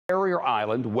Barrier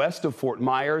Island, west of Fort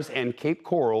Myers and Cape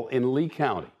Coral in Lee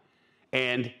County.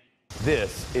 And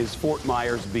this is Fort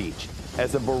Myers Beach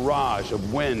as a barrage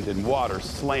of wind and water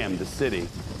slammed the city.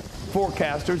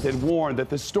 Forecasters had warned that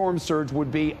the storm surge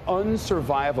would be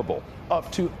unsurvivable,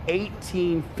 up to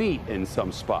 18 feet in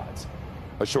some spots.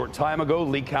 A short time ago,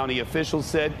 Lee County officials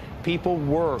said people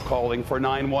were calling for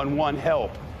 911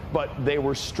 help, but they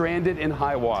were stranded in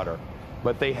high water.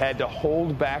 But they had to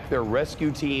hold back their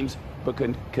rescue teams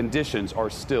because conditions are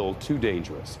still too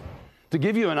dangerous. To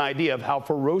give you an idea of how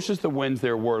ferocious the winds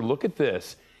there were, look at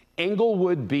this.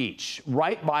 Englewood Beach,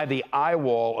 right by the eye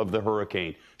wall of the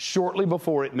hurricane, shortly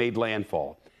before it made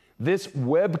landfall. This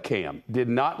webcam did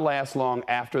not last long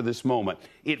after this moment.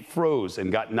 It froze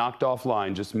and got knocked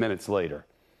offline just minutes later.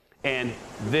 And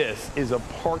this is a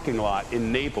parking lot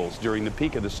in Naples during the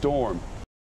peak of the storm.